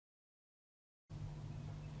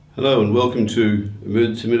Hello and welcome to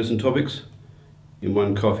Emergency Medicine Topics in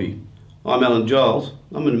One Coffee. I'm Alan Giles,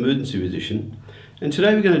 I'm an emergency physician, and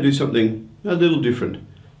today we're going to do something a little different.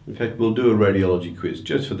 In fact, we'll do a radiology quiz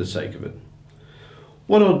just for the sake of it.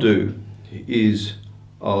 What I'll do is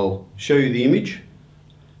I'll show you the image,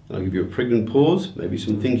 I'll give you a pregnant pause, maybe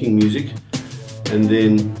some thinking music, and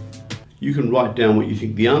then you can write down what you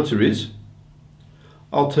think the answer is.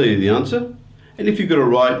 I'll tell you the answer, and if you've got it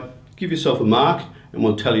right, give yourself a mark and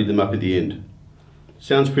we'll tally them up at the end.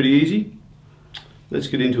 Sounds pretty easy? Let's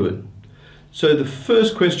get into it. So the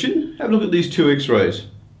first question, have a look at these two x-rays.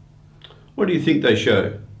 What do you think they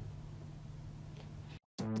show?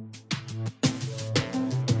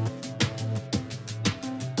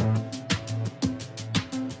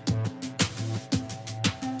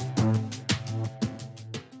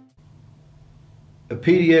 A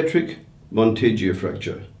pediatric Monteria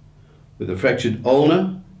fracture with a fractured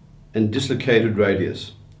ulna and dislocated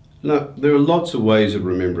radius. Now, there are lots of ways of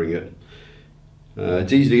remembering it.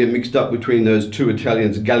 It's easy to get mixed up between those two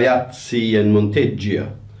Italians, Giles and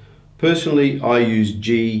Monteria. Personally, I use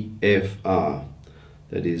GFR.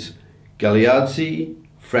 That is, Giles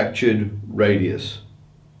fractured radius,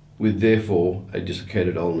 with therefore a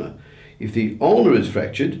dislocated ulna. If the ulna is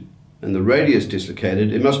fractured and the radius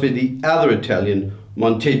dislocated, it must be the other Italian,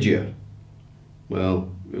 Monteria. Well,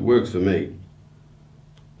 it works for me.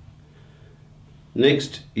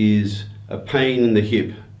 Next is a pain in the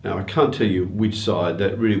hip. Now I can't tell you which side,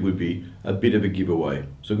 that really would be a bit of a giveaway,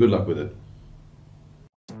 so good luck with it.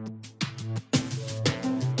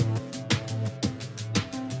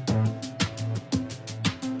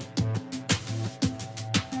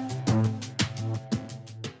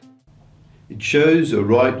 It shows a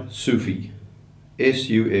right SUFE,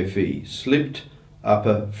 S-U-F-E, slipped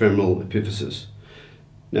upper femoral epiphysis.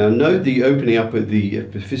 Now note the opening up of the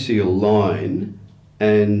epiphyseal line,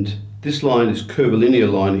 and this line, is curvilinear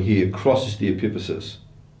line here, crosses the epiphysis.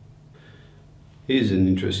 Here's an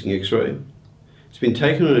interesting x-ray. It's been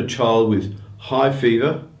taken on a child with high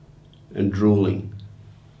fever and drooling.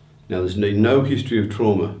 Now there's no history of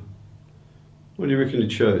trauma. What do you reckon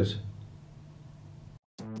it shows?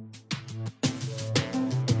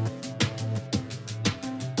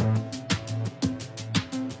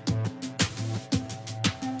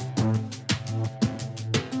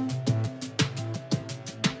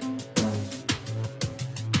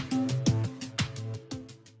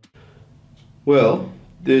 Well,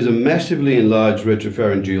 there's a massively enlarged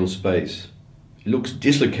retropharyngeal space. It looks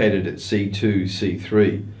dislocated at C2,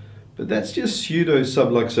 C3, but that's just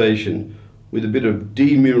pseudo-subluxation with a bit of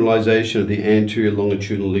demineralization of the anterior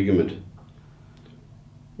longitudinal ligament.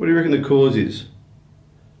 What do you reckon the cause is?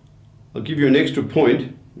 I'll give you an extra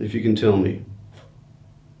point if you can tell me.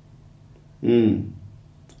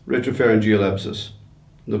 Retropharyngeal abscess.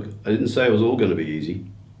 Look, I didn't say it was all going to be easy.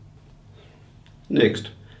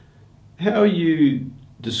 Next. How you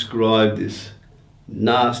describe this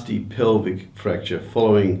nasty pelvic fracture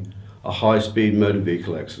following a high-speed motor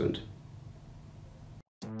vehicle accident?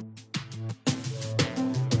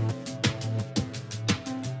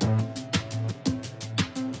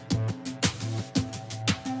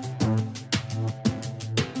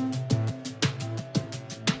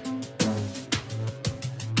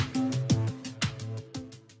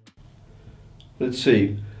 Let's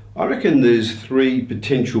see. I reckon there's three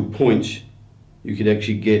potential points you could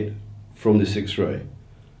actually get from this x-ray.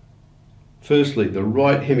 Firstly, the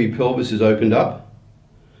right hemipelvis is opened up.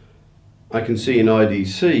 I can see an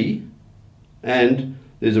IDC, and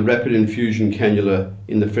there's a rapid infusion cannula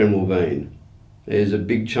in the femoral vein. There's a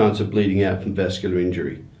big chance of bleeding out from vascular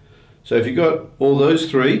injury. So if you've got all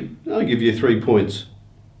those three, I'll give you 3 points.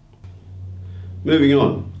 Moving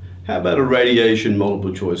on, how about a radiation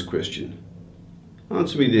multiple choice question?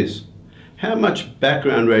 Answer me this. How much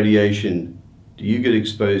background radiation do you get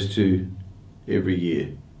exposed to every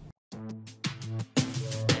year?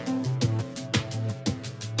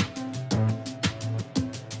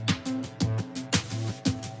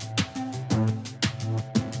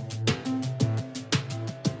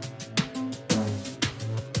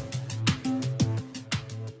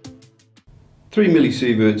 Three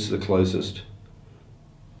millisieverts is the closest.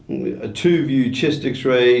 A 2-view chest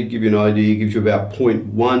x-ray, give you an idea, gives you about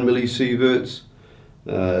 0.1 millisieverts.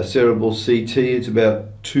 Cerebral CT, it's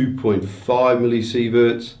about 2.5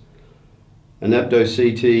 millisieverts. An abdo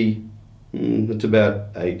CT, it's about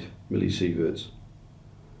 8 millisieverts.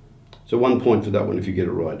 So 1 point for that one if you get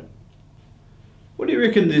it right. What do you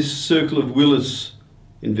reckon this circle of Willis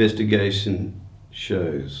investigation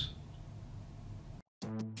shows?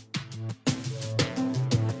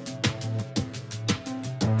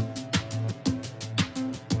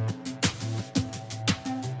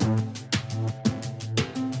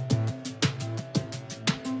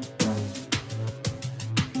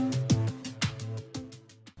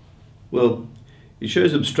 Well, it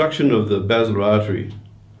shows obstruction of the basilar artery.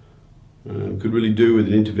 Could really do with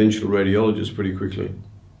an interventional radiologist pretty quickly.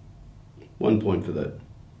 1 point for that.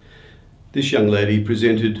 This young lady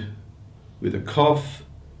presented with a cough,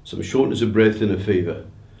 some shortness of breath and a fever.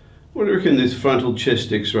 What do you reckon this frontal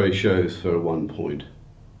chest x-ray shows for 1 point?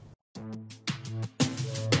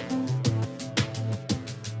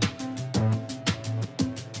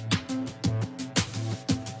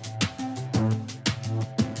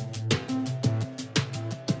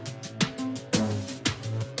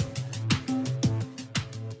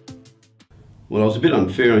 Well, I was a bit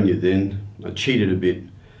unfair on you then. I cheated a bit.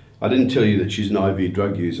 I didn't tell you that she's an IV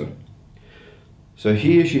drug user. So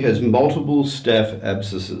here she has multiple staph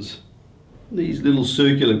abscesses. These little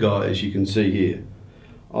circular guys you can see here.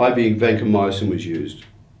 IV vancomycin was used.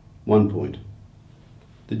 1 point.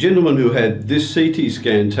 The gentleman who had this CT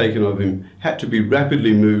scan taken of him had to be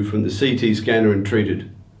rapidly moved from the CT scanner and treated.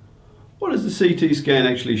 What does the CT scan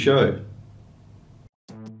actually show?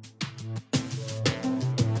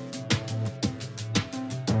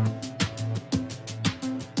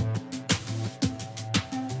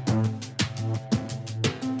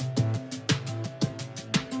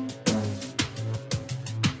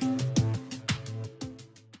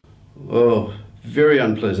 Oh, very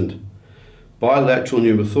unpleasant. Bilateral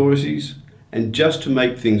pneumothoraces, and just to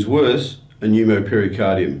make things worse, a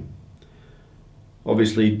pneumopericardium.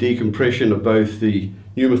 Obviously, decompression of both the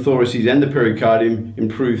pneumothoraces and the pericardium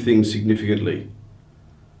improve things significantly.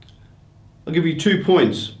 I'll give you 2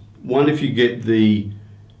 points. One if you get the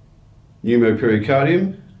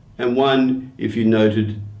pneumopericardium, and one if you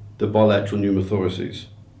noted the bilateral pneumothoraces.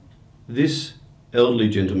 This elderly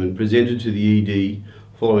gentleman presented to the ED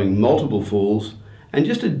following multiple falls and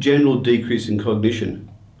just a general decrease in cognition.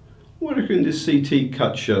 What do you reckon this CT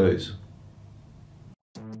cut shows?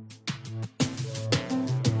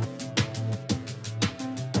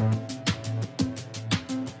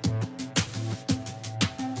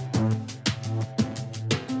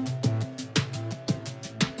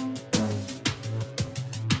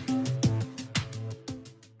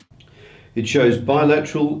 It shows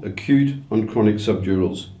bilateral, acute on chronic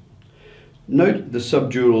subdurals. Note the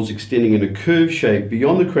subdurals extending in a curved shape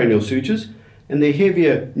beyond the cranial sutures and the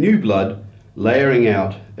heavier new blood layering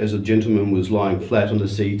out as the gentleman was lying flat on the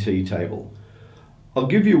CT table. I'll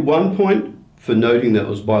give you 1 point for noting that it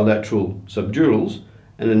was bilateral subdurals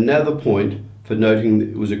and another point for noting that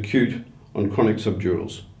it was acute on chronic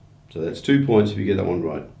subdurals. So that's 2 points if you get that one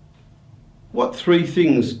right. What 3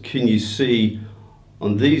 things can you see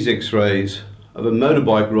on these x-rays of a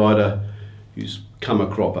motorbike rider who's come a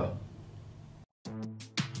cropper?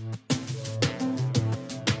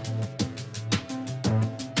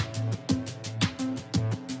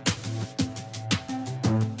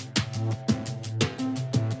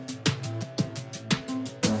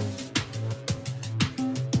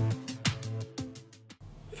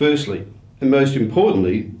 Firstly, and most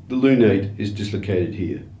importantly, the lunate is dislocated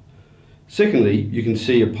here. Secondly, you can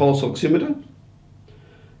see a pulse oximeter.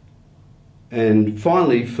 And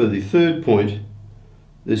finally, for the 3rd point,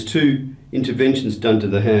 there's 2 interventions done to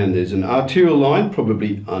the hand. There's an arterial line,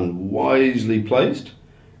 probably unwisely placed,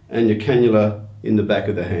 and your cannula in the back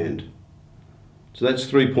of the hand. So that's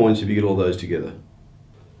 3 points if you get all those together.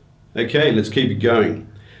 Okay, let's keep it going.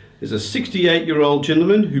 There's a 68-year-old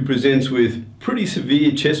gentleman who presents with pretty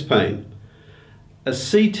severe chest pain. A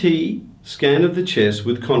CT scan of the chest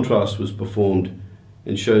with contrast was performed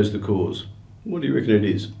and shows the cause. What do you reckon it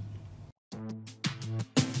is?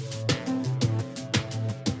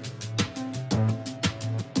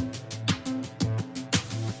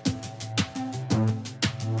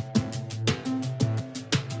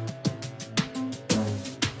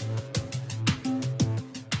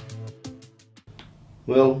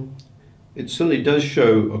 Well, it certainly does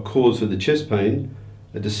show a cause for the chest pain,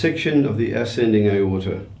 a dissection of the ascending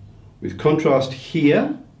aorta, with contrast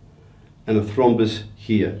here and a thrombus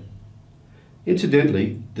here.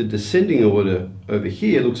 Incidentally, the descending aorta over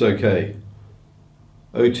here looks okay.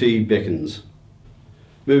 OT beckons.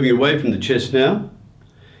 Moving away from the chest now,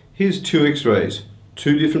 here's 2 x-rays,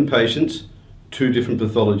 2 different patients, 2 different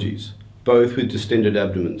pathologies, both with distended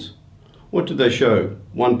abdomens. What do they show?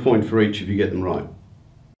 1 point for each if you get them right.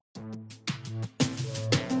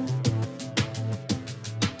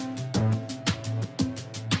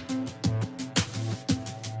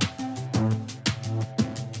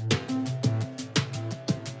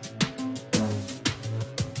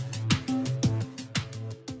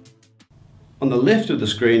 On the left of the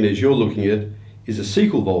screen, as you're looking at, is a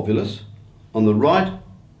cecal volvulus. On the right,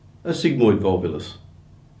 a sigmoid volvulus.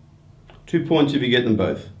 2 points if you get them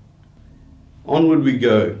both. Onward we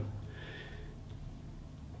go.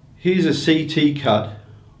 Here's a CT cut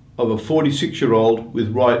of a 46-year-old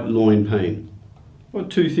with right loin pain.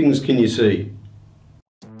 What two things can you see?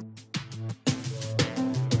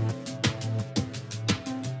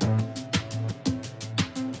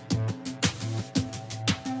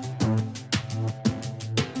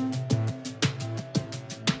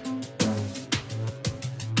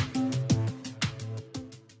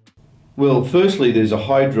 Well, firstly, there's a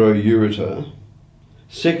hydroureter.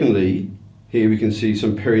 Secondly, here we can see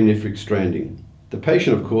some perinephric stranding. The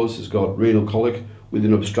patient, of course, has got renal colic with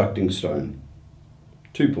an obstructing stone.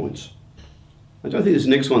 2 points. I don't think this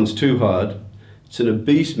next one's too hard. It's an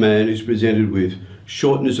obese man who's presented with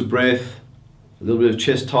shortness of breath, a little bit of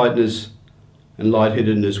chest tightness, and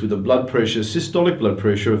lightheadedness with a blood pressure, systolic blood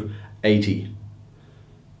pressure of 80.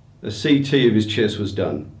 A CT of his chest was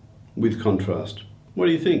done with contrast. What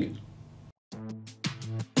do you think?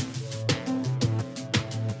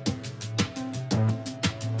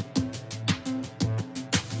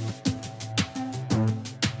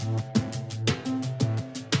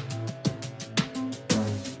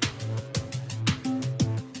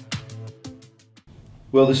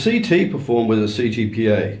 Well, the CT performed with a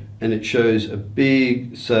CTPA, and it shows a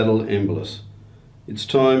big saddle embolus. It's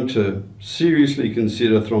time to seriously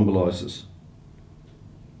consider thrombolysis.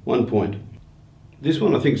 1 point. This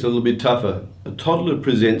one I think is a little bit tougher. A toddler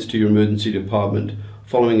presents to your emergency department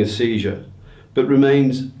following a seizure, but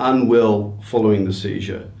remains unwell following the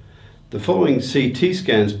seizure. The following CT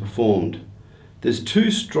scans performed. There's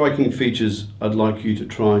two striking features I'd like you to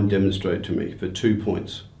try and demonstrate to me for 2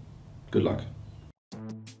 points. Good luck.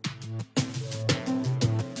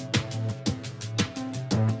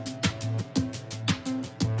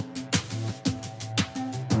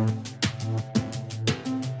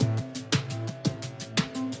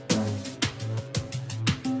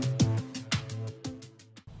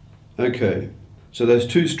 Okay, so those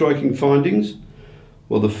two striking findings.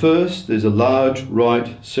 Well, the first, there's a large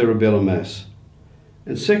right cerebellar mass.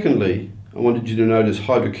 And secondly, I wanted you to notice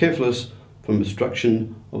hydrocephalus from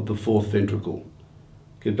obstruction of the fourth ventricle.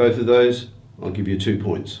 Get both of those, I'll give you 2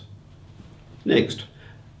 points. Next,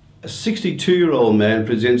 a 62-year-old man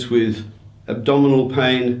presents with abdominal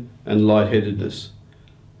pain and lightheadedness.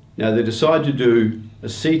 Now they decide to do a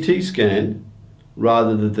CT scan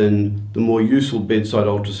rather than the more useful bedside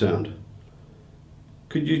ultrasound.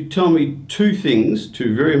 Could you tell me two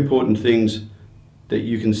very important things that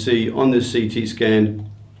you can see on this CT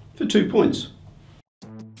scan for 2 points?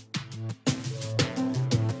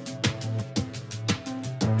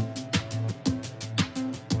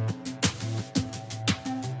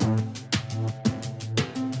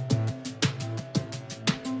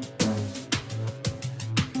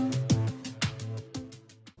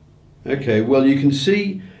 Okay, well you can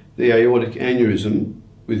see the aortic aneurysm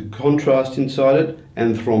with contrast inside it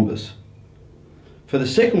and thrombus. For the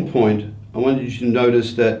second point, I wanted you to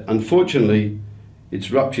notice that unfortunately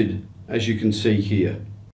it's ruptured, as you can see here.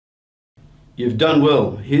 You've done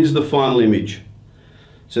well. Here's the final image.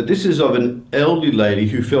 So this is of an elderly lady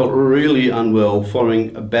who felt really unwell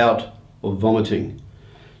following a bout of vomiting.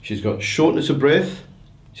 She's got shortness of breath,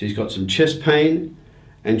 she's got some chest pain,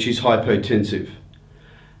 and she's hypotensive.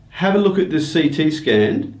 Have a look at this CT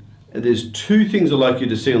scan. There's two things I'd like you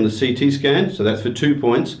to see on the CT scan, so that's for 2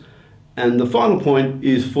 points. And the final point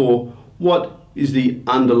is for what is the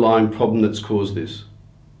underlying problem that's caused this.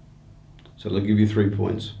 So I'll give you 3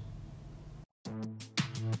 points.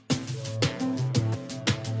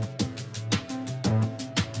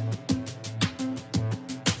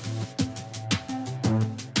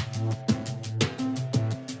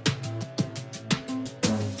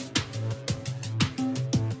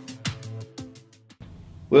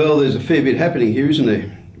 Well, there's a fair bit happening here, isn't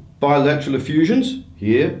there? Bilateral effusions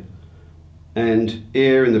here and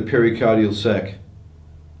air in the pericardial sac.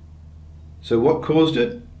 So what caused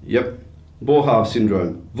it? Yep, Boerhaave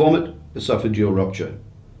syndrome, vomit, esophageal rupture.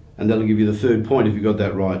 And that'll give you the 3rd point if you got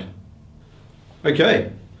that right.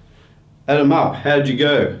 Okay, add them up. How did you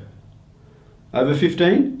go? Over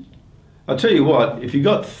 15? I'll tell you what, if you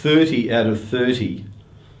got 30 out of 30,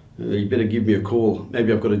 you better give me a call.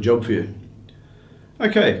 Maybe I've got a job for you.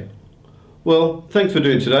 Okay, well, thanks for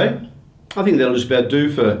doing today. I think that'll just about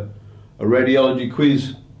do for a radiology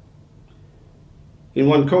quiz in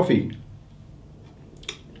one coffee.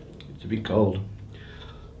 It's a bit cold.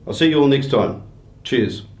 I'll see you all next time.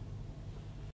 Cheers.